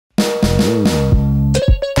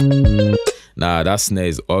Nah, that snare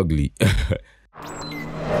is ugly.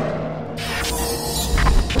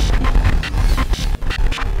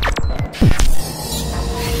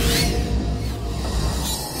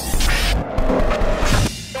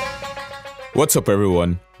 What's up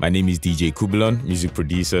everyone, my name is DJ Coublon, music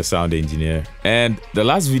producer, sound engineer, and the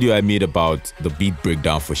last video I made about the beat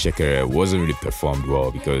breakdown for Shekere wasn't really performed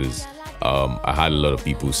well because I had a lot of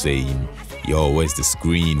people saying, yo, where's the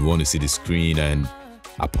screen, we want to see the screen, and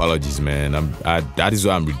apologies man, that is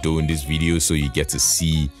why I'm redoing this video, so you get to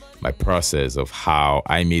see my process of how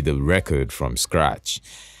I made the record from scratch.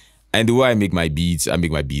 And the way I make my beats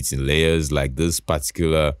in layers. Like this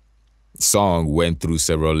particular song went through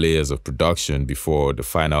several layers of production before the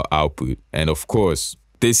final output, and of course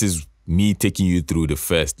this is me taking you through the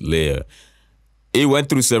first layer. It went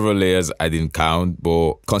through several layers, I didn't count,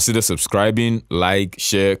 but consider subscribing, like,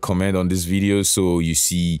 share, comment on this video so you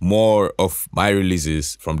see more of my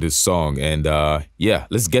releases from this song. And yeah,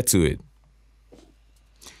 let's get to it.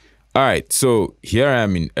 All right, so here I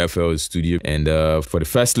am in FL Studio, and for the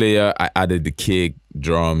first layer I added the kick,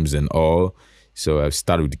 drums and all. So I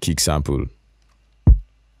started with the kick sample.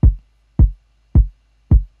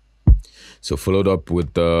 So followed up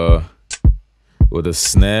with the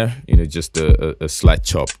snare, you know, just a slight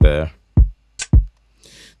chop there.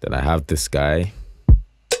 Then I have this guy.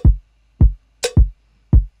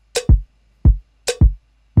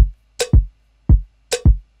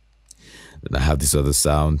 Then I have this other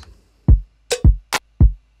sound.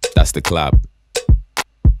 That's the clap.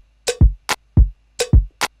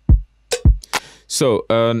 So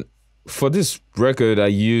for this record, I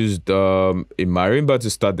used a marimba to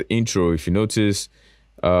start the intro. If you notice,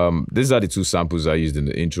 these are the two samples I used in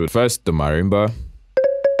the intro. First, the marimba.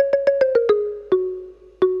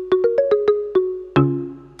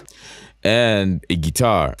 And a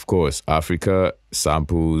guitar, of course. Africa,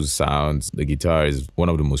 samples, sounds. The guitar is one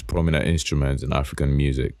of the most prominent instruments in African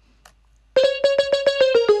music.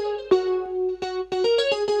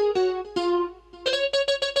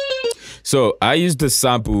 So I used the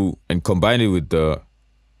sample and combined it with the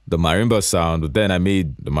marimba sound, but then I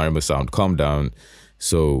made the marimba sound calm down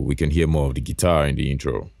so we can hear more of the guitar in the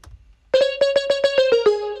intro.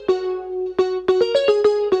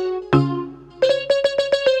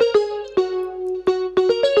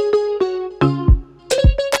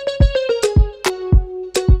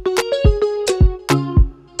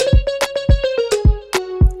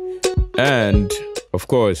 And of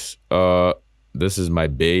course, this is my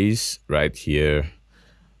bass right here.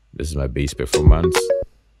 This is my bass performance.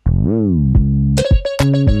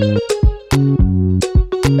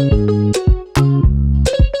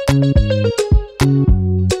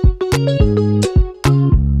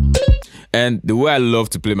 And the way I love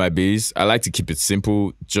to play my bass, I like to keep it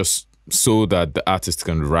simple, just so that the artist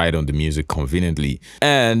can ride on the music conveniently.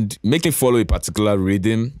 And making follow a particular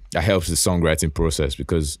rhythm, that helps the songwriting process,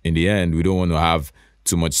 because in the end, we don't want to have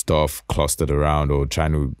too much stuff clustered around or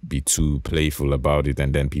trying to be too playful about it,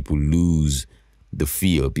 and then people lose the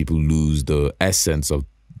feel, people lose the essence of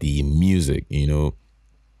the music, you know,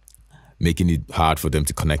 making it hard for them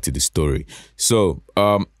to connect to the story. So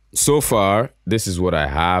so far this is what I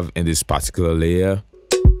have in this particular layer.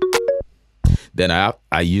 Then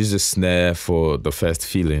I use the snare for the first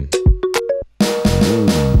feeling.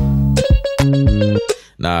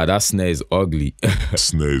 Nah, that snare is ugly.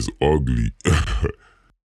 Snare is ugly.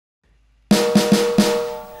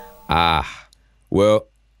 Well,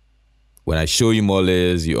 when I show you more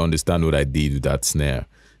layers, you understand what I did with that snare.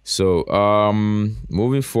 So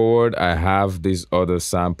moving forward, I have this other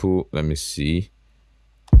sample. Let me see.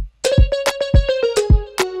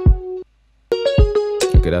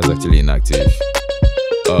 Okay, that's actually inactive.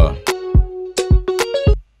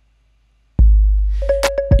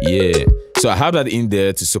 Yeah, so I have that in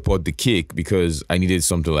there to support the kick because I needed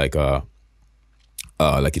something like a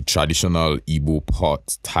traditional Igbo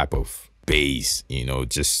pot type of bass, you know,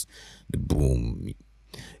 just the boom.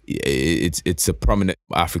 It's a prominent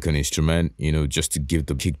African instrument, you know, just to give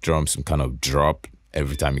the kick drum some kind of drop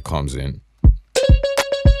every time it comes in.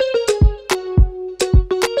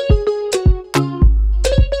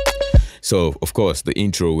 So of course the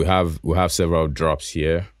intro, we have several drops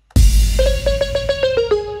here.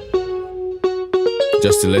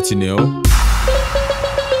 Just to let you know,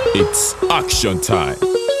 it's action time.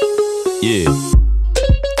 Yeah.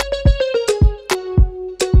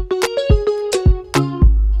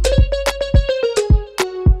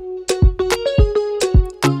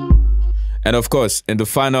 And of course, in the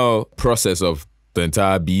final process of the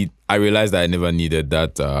entire beat, I realized that I never needed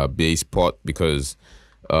that bass part because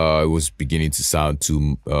it was beginning to sound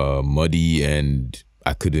too muddy and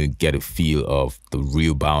I couldn't get a feel of the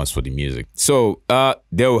real bounce for the music. So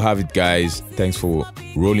there we have it, guys. Thanks for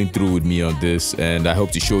rolling through with me on this, and I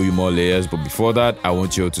hope to show you more layers. But before that, I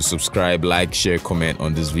want you all to subscribe, like, share, comment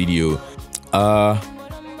on this video.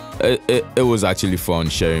 It was actually fun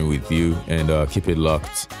sharing with you, and keep it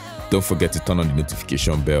locked. Don't forget to turn on the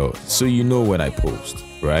notification bell so you know when I post,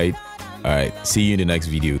 right? All right, see you in the next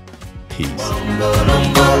video. Peace.